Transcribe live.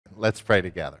Let's pray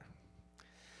together.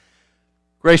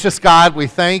 Gracious God, we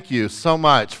thank you so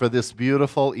much for this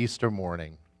beautiful Easter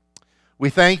morning.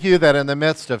 We thank you that in the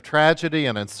midst of tragedy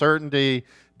and uncertainty,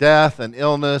 death and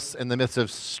illness, in the midst of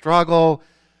struggle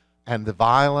and the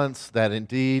violence, that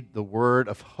indeed the word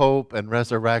of hope and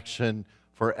resurrection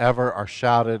forever are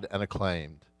shouted and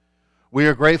acclaimed. We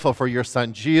are grateful for your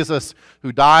Son Jesus,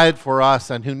 who died for us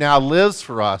and who now lives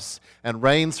for us and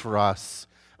reigns for us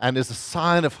and is a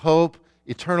sign of hope,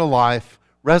 eternal life,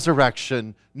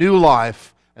 resurrection, new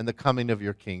life, and the coming of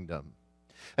your kingdom.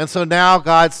 And so now,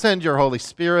 God, send your Holy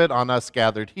Spirit on us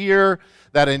gathered here,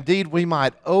 that indeed we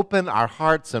might open our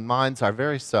hearts and minds, our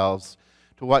very selves,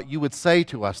 to what you would say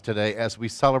to us today as we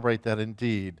celebrate that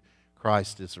indeed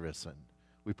Christ is risen.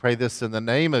 We pray this in the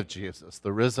name of Jesus,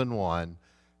 the risen one.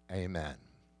 Amen.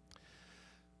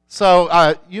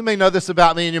 So you may know this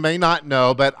about me and you may not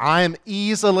know, but I am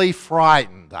easily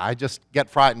frightened. I just get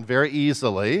frightened very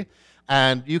easily,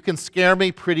 and you can scare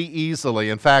me pretty easily.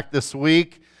 In fact, this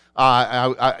week,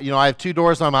 I have two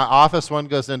doors on my office. One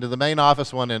goes into the main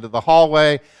office, one into the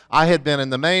hallway. I had been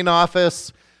in the main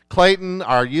office. Clayton,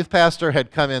 our youth pastor,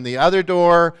 had come in the other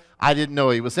door. I didn't know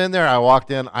he was in there. I walked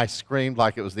in. I screamed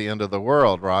like it was the end of the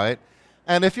world, right?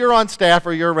 And if you're on staff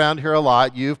or you're around here a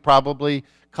lot, you've probably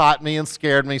caught me and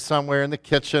scared me somewhere in the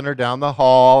kitchen or down the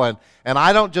hall. And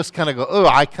I don't just kind of go, oh,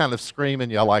 I kind of scream and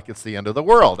yell like it's the end of the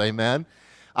world. Amen?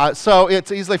 So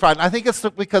it's easily frightened. I think it's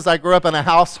because I grew up in a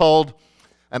household,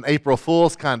 an April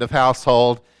Fool's kind of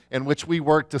household, in which we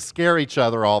worked to scare each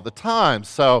other all the time.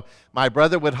 So my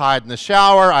brother would hide in the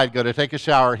shower. I'd go to take a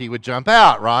shower. He would jump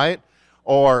out, right?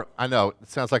 Or, I know, it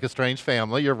sounds like a strange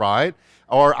family. You're right.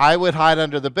 Or I would hide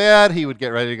under the bed. He would get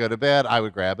ready to go to bed. I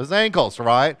would grab his ankles,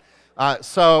 right?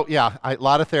 So, yeah, a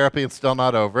lot of therapy and still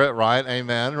not over it, right?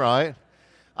 Amen, right?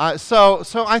 So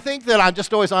I think that I'm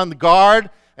just always on the guard,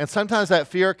 and sometimes that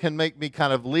fear can make me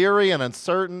kind of leery and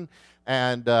uncertain,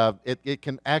 and it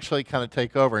can actually kind of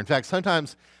take over. In fact,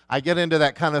 sometimes I get into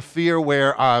that kind of fear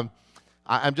where I'm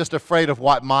just afraid of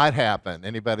what might happen.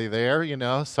 Anybody there, you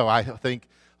know? So I think,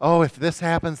 oh, if this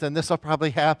happens, then this will probably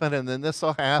happen, and then this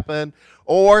will happen.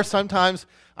 Or sometimes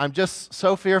I'm just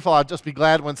so fearful, I'll just be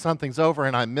glad when something's over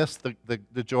and I miss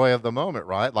the joy of the moment,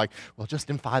 right? Like, well, just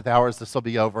in 5 hours this will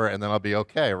be over and then I'll be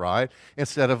okay, right?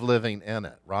 Instead of living in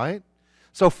it, right?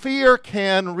 So fear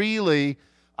can really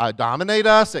dominate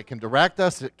us, it can direct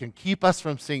us, it can keep us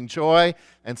from seeing joy,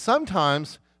 and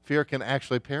sometimes fear can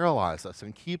actually paralyze us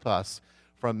and keep us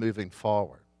from moving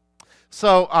forward.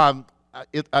 So,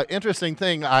 interesting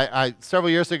thing, several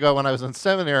years ago when I was in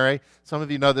seminary, some of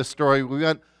you know this story, we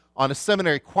went on a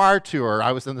seminary choir tour.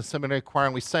 I was in the seminary choir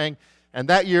and we sang, and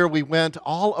that year we went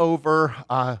all over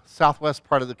southwest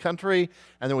part of the country,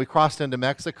 and then we crossed into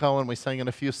Mexico and we sang in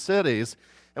a few cities.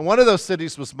 And one of those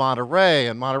cities was Monterrey,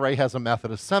 and Monterrey has a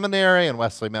Methodist seminary and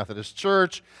Wesley Methodist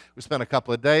Church. We spent a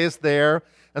couple of days there.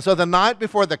 And so the night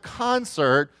before the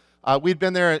concert, we'd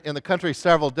been there in the country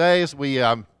several days. We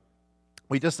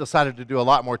just decided to do a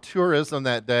lot more tourism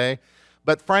that day.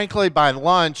 But frankly, by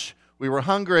lunch, we were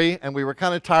hungry and we were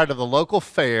kind of tired of the local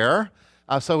fare.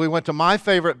 So we went to my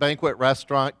favorite banquet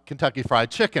restaurant, Kentucky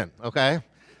Fried Chicken, okay?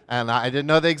 And I didn't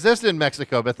know they existed in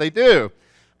Mexico, but they do.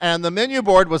 And the menu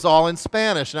board was all in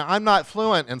Spanish. Now, I'm not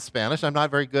fluent in Spanish. I'm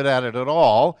not very good at it at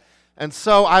all. And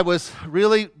so I was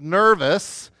really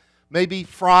nervous, maybe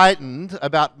frightened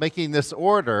about making this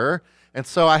order. And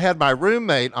so I had my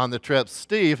roommate on the trip,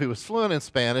 Steve, who was fluent in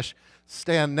Spanish,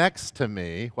 stand next to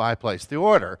me while I placed the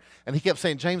order. And he kept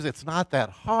saying, James, it's not that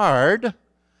hard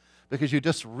because you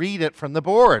just read it from the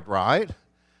board, right?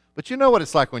 But you know what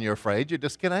it's like when you're afraid. You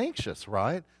just get anxious,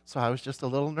 right? So I was just a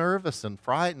little nervous and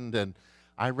frightened, and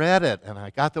I read it, and I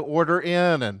got the order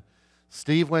in, and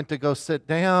Steve went to go sit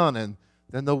down, and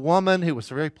then the woman, who was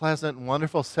very pleasant and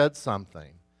wonderful, said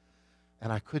something,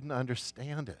 and I couldn't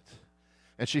understand it.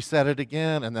 And she said it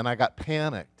again, and then I got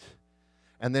panicked.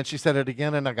 And then she said it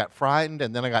again, and I got frightened,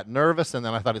 and then I got nervous, and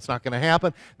then I thought it's not going to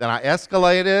happen. Then I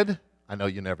escalated. I know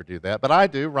you never do that, but I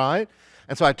do, right?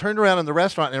 And so I turned around in the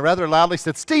restaurant and rather loudly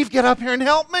said, Steve, get up here and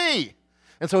help me.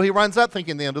 And so he runs up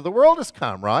thinking the end of the world has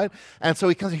come, right? And so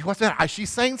he comes, what's that?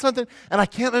 She's saying something, and I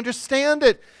can't understand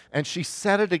it. And she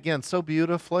said it again so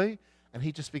beautifully, and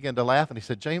he just began to laugh, and he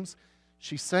said, James,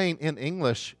 she's saying in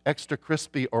English, extra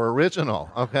crispy or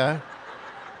original, okay?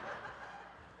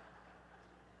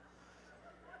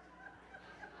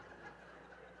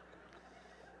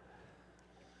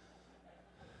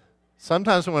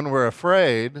 Sometimes when we're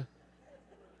afraid,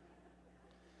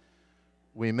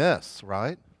 we miss,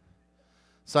 right?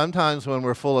 Sometimes when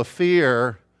we're full of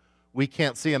fear, we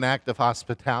can't see an act of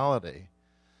hospitality.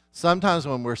 Sometimes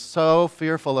when we're so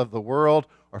fearful of the world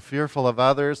or fearful of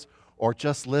others, or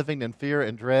just living in fear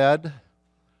and dread,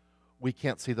 we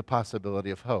can't see the possibility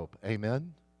of hope.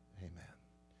 Amen? Amen.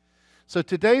 So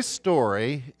today's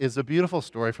story is a beautiful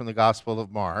story from the Gospel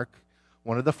of Mark,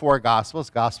 one of the four Gospels,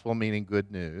 gospel meaning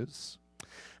good news.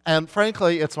 And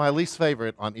frankly, it's my least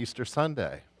favorite on Easter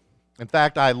Sunday. In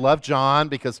fact, I love John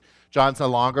because John's a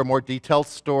longer, more detailed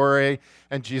story,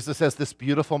 and Jesus has this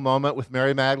beautiful moment with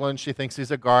Mary Magdalene. She thinks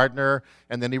he's a gardener,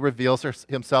 and then he reveals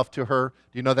himself to her.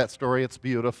 Do you know that story? It's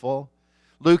beautiful.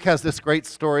 Luke has this great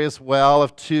story as well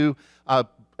of two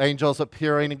angels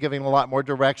appearing and giving a lot more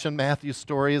direction. Matthew's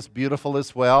story is beautiful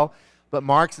as well, but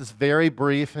Mark's is very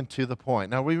brief and to the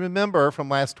point. Now, we remember from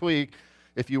last week,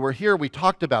 if you were here, we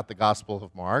talked about the Gospel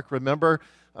of Mark. Remember,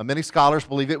 many scholars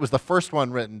believe it was the first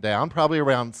one written down, probably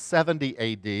around 70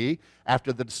 AD,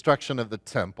 after the destruction of the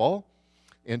temple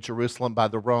in Jerusalem by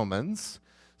the Romans.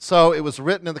 So it was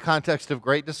written in the context of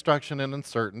great destruction and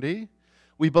uncertainty.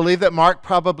 We believe that Mark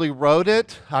probably wrote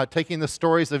it, taking the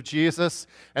stories of Jesus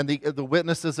and the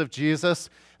witnesses of Jesus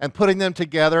and putting them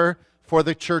together for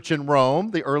the church in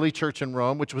Rome, the early church in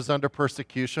Rome, which was under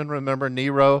persecution. Remember,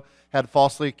 Nero had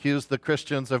falsely accused the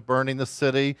Christians of burning the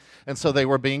city, and so they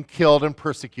were being killed and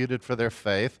persecuted for their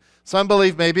faith. Some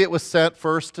believe maybe it was sent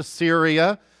first to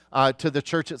Syria, to the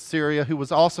church at Syria, who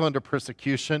was also under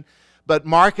persecution. But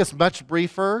Mark is much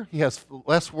briefer. He has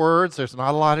less words. There's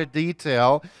not a lot of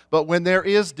detail. But when there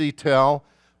is detail,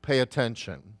 pay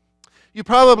attention. You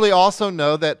probably also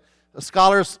know that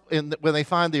scholars, when they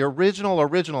find the original,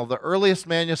 the earliest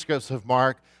manuscripts of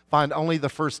Mark, find only the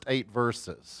first 8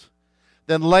 verses.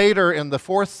 Then later in the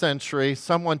 4th century,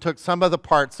 someone took some of the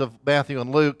parts of Matthew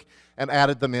and Luke and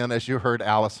added them in, as you heard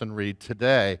Allison read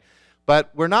today.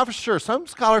 But we're not for sure. Some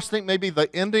scholars think maybe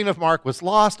the ending of Mark was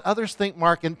lost. Others think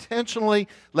Mark intentionally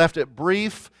left it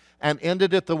brief and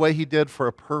ended it the way he did for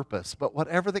a purpose. But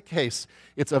whatever the case,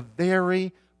 it's a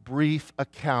very brief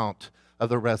account of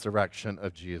the resurrection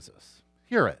of Jesus.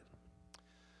 Hear it.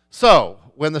 So,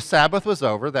 when the Sabbath was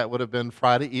over, that would have been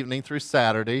Friday evening through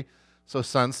Saturday, so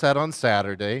sunset on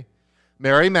Saturday,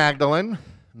 Mary Magdalene,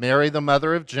 Mary the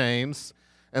mother of James,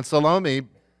 and Salome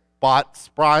bought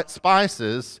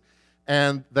spices,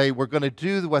 and they were going to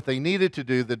do what they needed to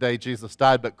do the day Jesus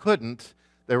died but couldn't.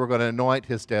 They were going to anoint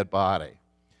his dead body.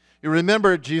 You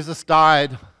remember Jesus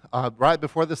died right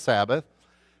before the Sabbath,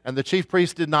 and the chief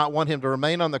priests did not want him to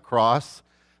remain on the cross.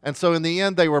 And so in the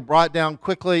end, they were brought down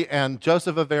quickly, and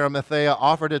Joseph of Arimathea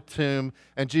offered a tomb,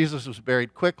 and Jesus was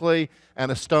buried quickly,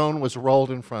 and a stone was rolled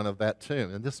in front of that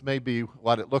tomb. And this may be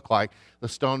what it looked like, the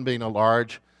stone being a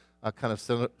large, kind of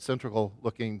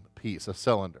cylindrical-looking piece, a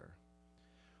cylinder.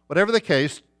 Whatever the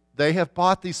case, they have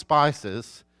bought these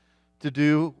spices to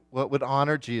do what would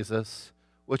honor Jesus,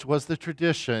 which was the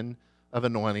tradition of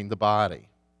anointing the body.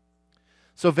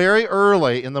 So very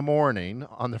early in the morning,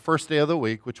 on the first day of the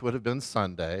week, which would have been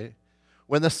Sunday,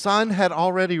 when the sun had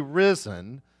already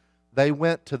risen, they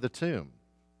went to the tomb.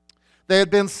 They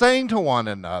had been saying to one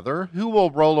another, "Who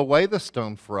will roll away the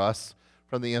stone for us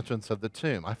from the entrance of the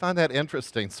tomb?" I find that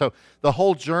interesting. So the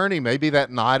whole journey, maybe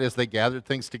that night as they gathered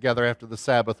things together after the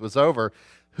Sabbath was over,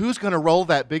 who's going to roll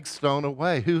that big stone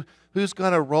away? Who's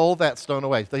going to roll that stone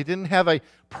away? They didn't have a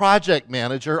project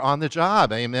manager on the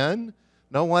job, amen?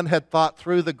 No one had thought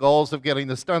through the goals of getting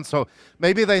this done, so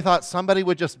maybe they thought somebody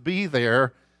would just be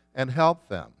there and help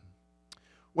them.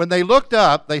 When they looked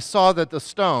up, they saw that the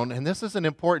stone, and this is an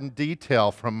important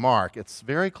detail from Mark, it's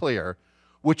very clear,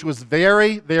 which was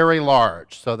very, very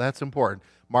large, so that's important.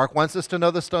 Mark wants us to know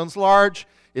the stone's large,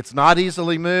 it's not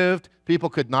easily moved, people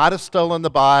could not have stolen the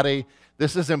body.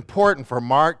 This is important for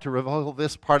Mark to reveal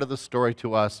this part of the story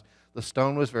to us. The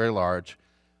stone was very large,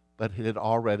 but it had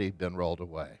already been rolled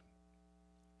away.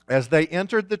 As they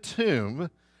entered the tomb,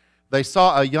 they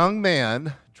saw a young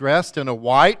man dressed in a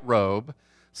white robe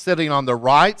sitting on the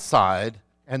right side,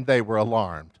 and they were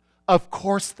alarmed. Of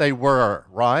course they were,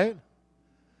 right?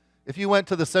 If you went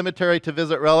to the cemetery to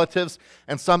visit relatives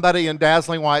and somebody in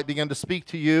dazzling white began to speak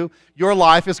to you, your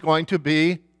life is going to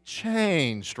be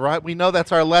changed, right? We know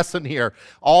that's our lesson here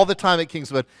all the time at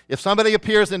Kingswood. If somebody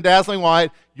appears in dazzling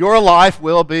white, your life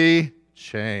will be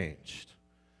changed.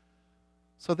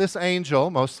 So this angel,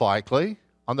 most likely,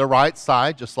 on the right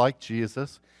side, just like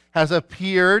Jesus, has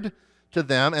appeared to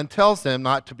them and tells them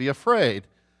not to be afraid.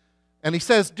 And he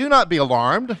says, "Do not be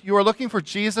alarmed. You are looking for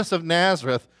Jesus of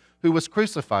Nazareth, who was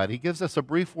crucified." He gives us a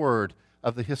brief word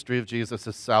of the history of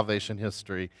Jesus' salvation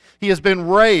history. He has been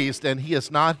raised, and he is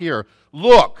not here.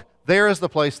 Look, there is the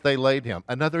place they laid him.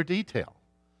 Another detail.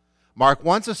 Mark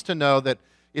wants us to know that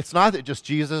it's not that just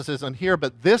Jesus isn't here,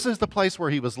 but this is the place where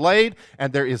he was laid,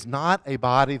 and there is not a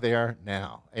body there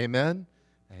now. Amen?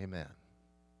 Amen.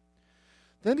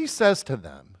 Then he says to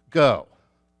them, go.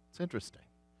 It's interesting.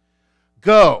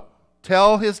 Go,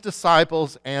 tell his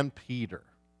disciples and Peter.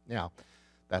 Now,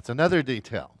 that's another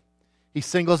detail. He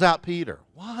singles out Peter.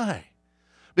 Why?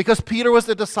 Because Peter was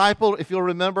the disciple, if you'll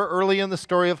remember early in the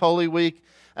story of Holy Week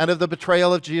and of the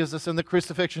betrayal of Jesus and the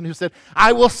crucifixion, who said,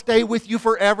 I will stay with you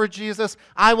forever, Jesus.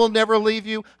 I will never leave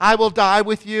you. I will die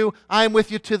with you. I am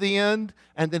with you to the end.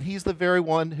 And then he's the very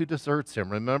one who deserts him.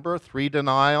 Remember, 3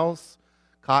 denials,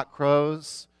 cock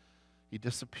crows, he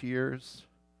disappears.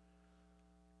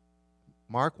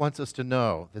 Mark wants us to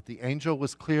know that the angel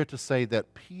was clear to say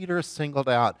that Peter singled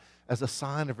out as a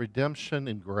sign of redemption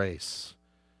and grace.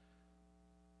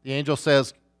 The angel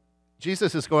says,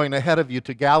 Jesus is going ahead of you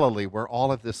to Galilee, where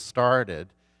all of this started,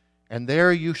 and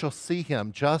there you shall see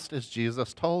him, just as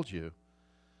Jesus told you.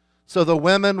 So the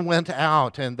women went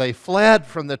out, and they fled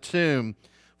from the tomb,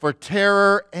 for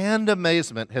terror and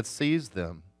amazement had seized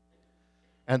them.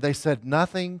 And they said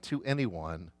nothing to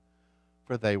anyone,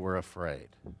 for they were afraid.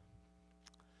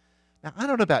 Now, I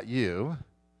don't know about you,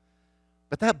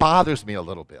 but that bothers me a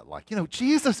little bit. Like,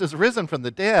 Jesus is risen from the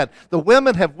dead. The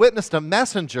women have witnessed a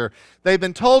messenger. They've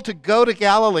been told to go to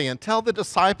Galilee and tell the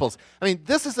disciples. I mean,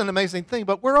 this is an amazing thing,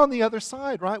 but we're on the other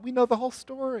side, right? We know the whole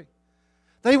story.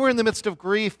 They were in the midst of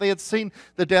grief. They had seen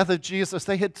the death of Jesus.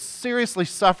 They had seriously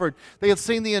suffered. They had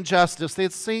seen the injustice. They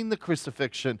had seen the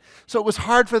crucifixion. So it was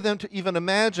hard for them to even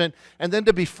imagine. And then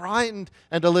to be frightened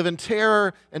and to live in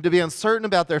terror and to be uncertain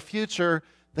about their future,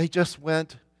 they just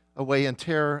went away in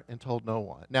terror and told no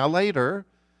one. Now later,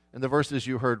 in the verses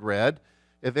you heard read,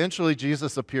 eventually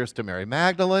Jesus appears to Mary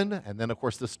Magdalene, and then of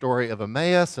course the story of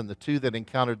Emmaus and the two that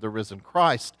encountered the risen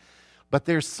Christ. But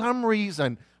there's some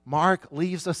reason Mark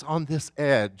leaves us on this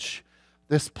edge,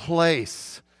 this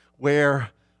place where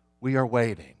we are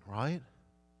waiting, right?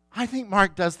 I think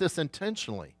Mark does this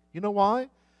intentionally. You know why?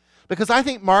 Because I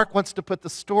think Mark wants to put the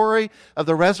story of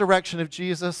the resurrection of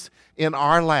Jesus in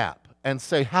our lap and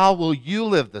say, how will you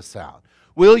live this out?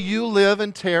 Will you live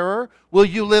in terror? Will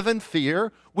you live in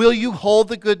fear? Will you hold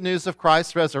the good news of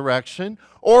Christ's resurrection?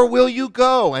 Or will you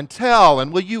go and tell?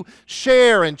 And will you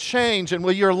share and change? And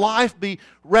will your life be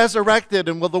resurrected?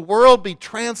 And will the world be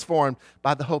transformed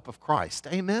by the hope of Christ?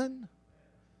 Amen?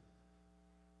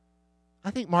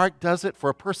 I think Mark does it for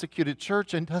a persecuted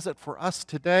church and does it for us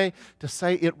today to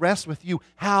say it rests with you.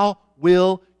 How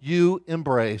will you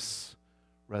embrace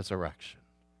resurrection?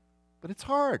 But it's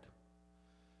hard.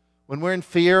 When we're in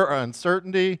fear or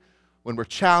uncertainty, when we're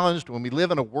challenged, when we live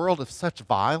in a world of such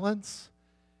violence,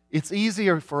 it's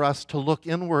easier for us to look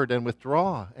inward and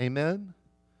withdraw, amen,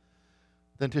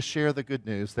 than to share the good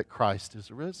news that Christ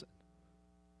is risen.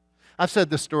 I've said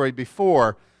this story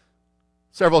before.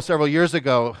 Several years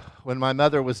ago, when my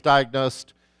mother was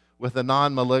diagnosed with a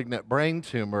non-malignant brain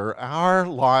tumor, our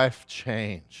life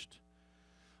changed.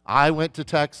 I went to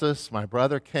Texas, my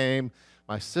brother came,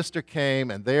 my sister came,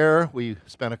 and there we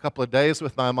spent a couple of days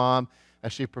with my mom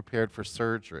as she prepared for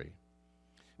surgery.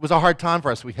 It was a hard time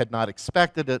for us. We had not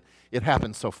expected it. It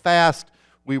happened so fast.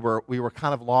 We were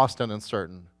kind of lost and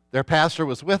uncertain. Their pastor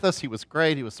was with us. He was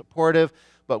great. He was supportive,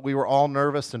 but we were all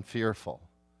nervous and fearful.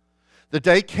 The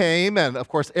day came, and of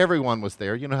course everyone was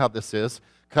there. You know how this is,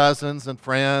 cousins and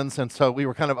friends, and so we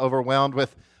were kind of overwhelmed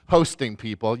with hosting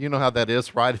people. You know how that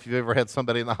is, right? If you've ever had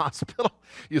somebody in the hospital,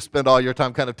 you spend all your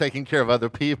time kind of taking care of other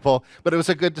people, but it was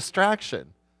a good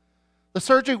distraction. The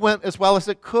surgery went as well as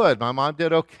it could. My mom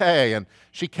did okay, and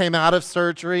she came out of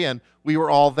surgery, and we were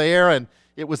all there, and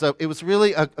it was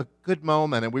really a good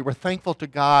moment, and we were thankful to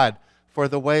God for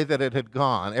the way that it had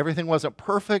gone. Everything wasn't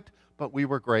perfect, but we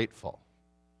were grateful.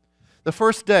 The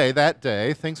first day, that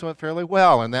day, things went fairly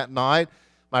well, and that night,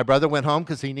 my brother went home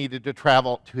because he needed to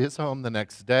travel to his home the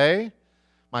next day.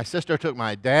 My sister took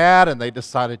my dad, and they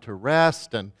decided to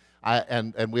rest, and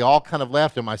we all kind of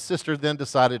left, and my sister then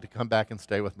decided to come back and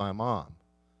stay with my mom.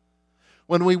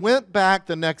 When we went back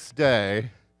the next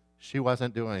day, she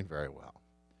wasn't doing very well.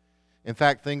 In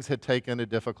fact, things had taken a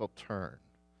difficult turn.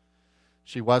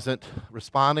 She wasn't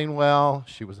responding well.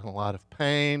 She was in a lot of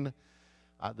pain.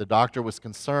 The doctor was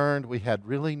concerned. We had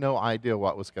really no idea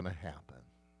what was going to happen.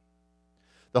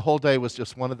 The whole day was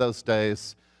just one of those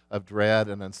days of dread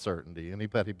and uncertainty.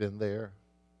 Anybody been there?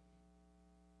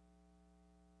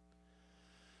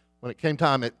 When it came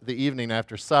time at the evening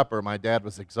after supper, my dad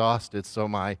was exhausted, so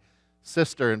my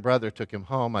sister and brother took him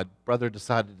home. My brother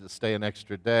decided to stay an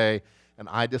extra day, and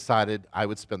I decided I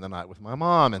would spend the night with my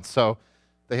mom. And so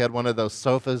they had one of those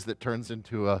sofas that turns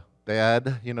into a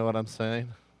bed, you know what I'm saying?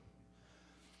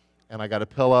 And I got a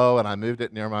pillow, and I moved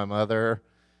it near my mother,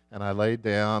 and I laid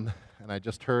down, and I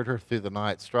just heard her through the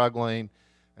night struggling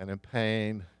and in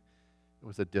pain It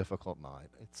was a difficult night.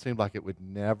 It seemed like it would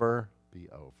never be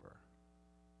over.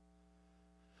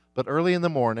 But early in the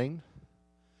morning,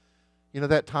 you know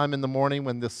that time in the morning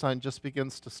when the sun just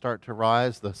begins to start to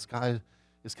rise, the sky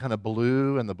is kind of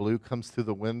blue and the blue comes through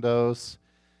the windows.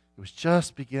 It was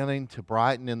just beginning to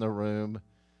brighten in the room.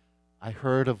 I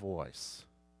heard a voice.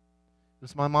 It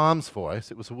was my mom's voice.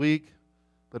 It was weak,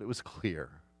 but it was clear.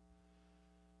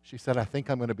 She said, I think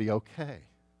I'm going to be okay.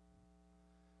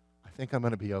 I think I'm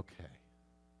going to be okay.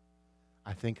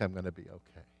 I think I'm going to be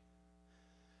okay.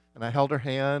 And I held her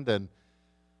hand, and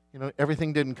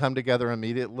everything didn't come together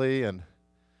immediately, and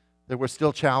there were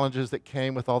still challenges that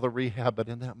came with all the rehab, but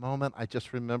in that moment, I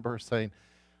just remember her saying,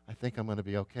 I think I'm going to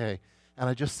be okay. And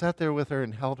I just sat there with her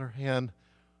and held her hand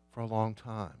for a long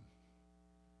time.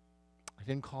 I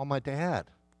didn't call my dad.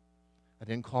 I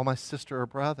didn't call my sister or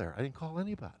brother. I didn't call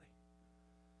anybody.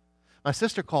 My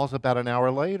sister calls about an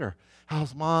hour later.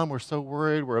 How's Mom? We're so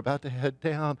worried. We're about to head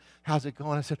down. How's it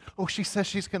going? I said, oh, she says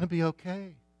she's going to be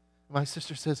okay. My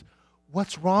sister says,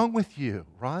 what's wrong with you,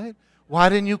 right? Why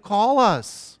didn't you call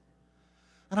us?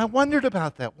 And I wondered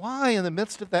about that. Why, in the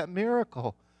midst of that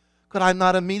miracle, could I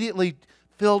not immediately,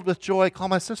 filled with joy, call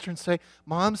my sister and say,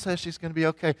 Mom says she's going to be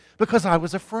okay? Because I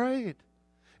was afraid.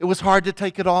 It was hard to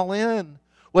take it all in.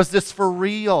 Was this for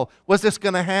real? Was this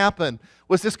going to happen?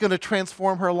 Was this going to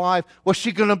transform her life? Was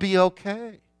she going to be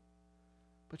okay?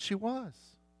 But she was.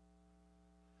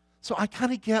 So I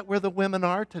kind of get where the women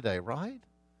are today, right?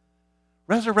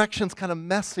 Resurrection's kind of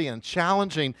messy and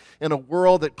challenging in a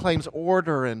world that claims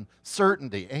order and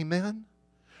certainty. Amen?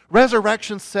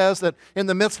 Resurrection says that in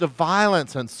the midst of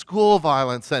violence and school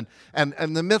violence and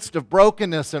in the midst of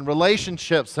brokenness and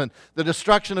relationships and the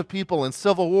destruction of people and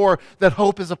civil war, that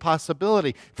hope is a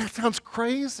possibility. That sounds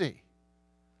crazy.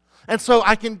 And so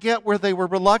I can get where they were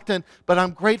reluctant, but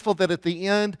I'm grateful that at the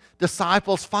end,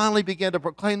 disciples finally began to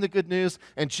proclaim the good news,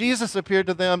 and Jesus appeared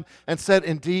to them and said,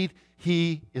 indeed,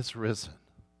 He is risen.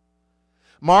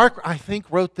 Mark, I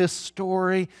think, wrote this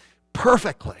story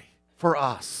perfectly for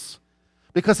us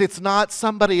because it's not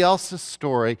somebody else's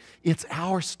story, it's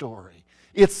our story.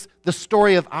 It's the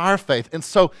story of our faith. And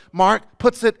so Mark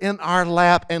puts it in our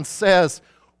lap and says,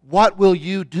 what will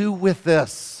you do with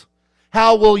this?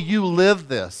 How will you live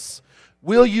this?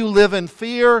 Will you live in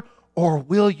fear, or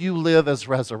will you live as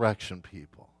resurrection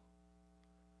people?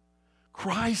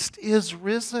 Christ is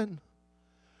risen.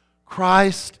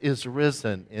 Christ is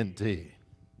risen indeed.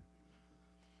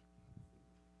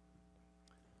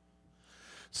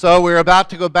 So we're about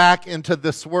to go back into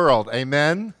this world.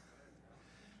 Amen?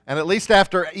 And at least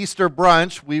after Easter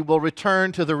brunch, we will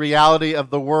return to the reality of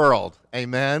the world.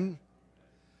 Amen?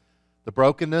 The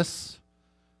brokenness,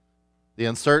 the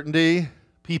uncertainty,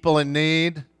 people in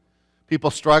need, people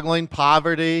struggling,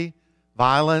 poverty,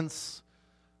 violence,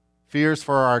 fears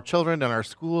for our children and our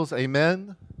schools.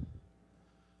 Amen?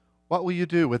 What will you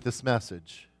do with this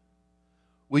message?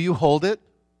 Will you hold it?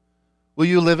 Will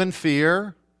you live in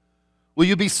fear? Will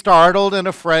you be startled and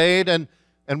afraid, and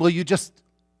will you just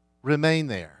remain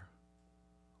there?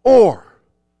 Or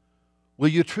will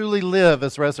you truly live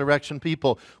as resurrection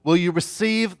people? Will you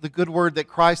receive the good word that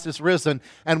Christ is risen?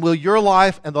 And will your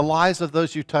life and the lives of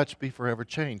those you touch be forever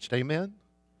changed? Amen?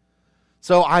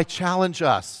 So I challenge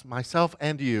us, myself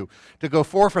and you, to go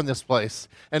forth from this place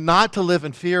and not to live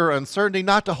in fear or uncertainty,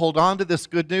 not to hold on to this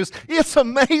good news. It's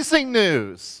amazing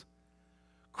news.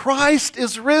 Christ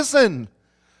is risen.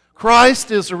 Christ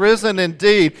is risen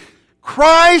indeed.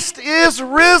 Christ is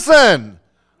risen.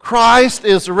 Christ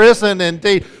is risen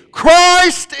indeed.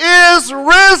 Christ is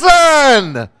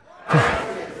risen!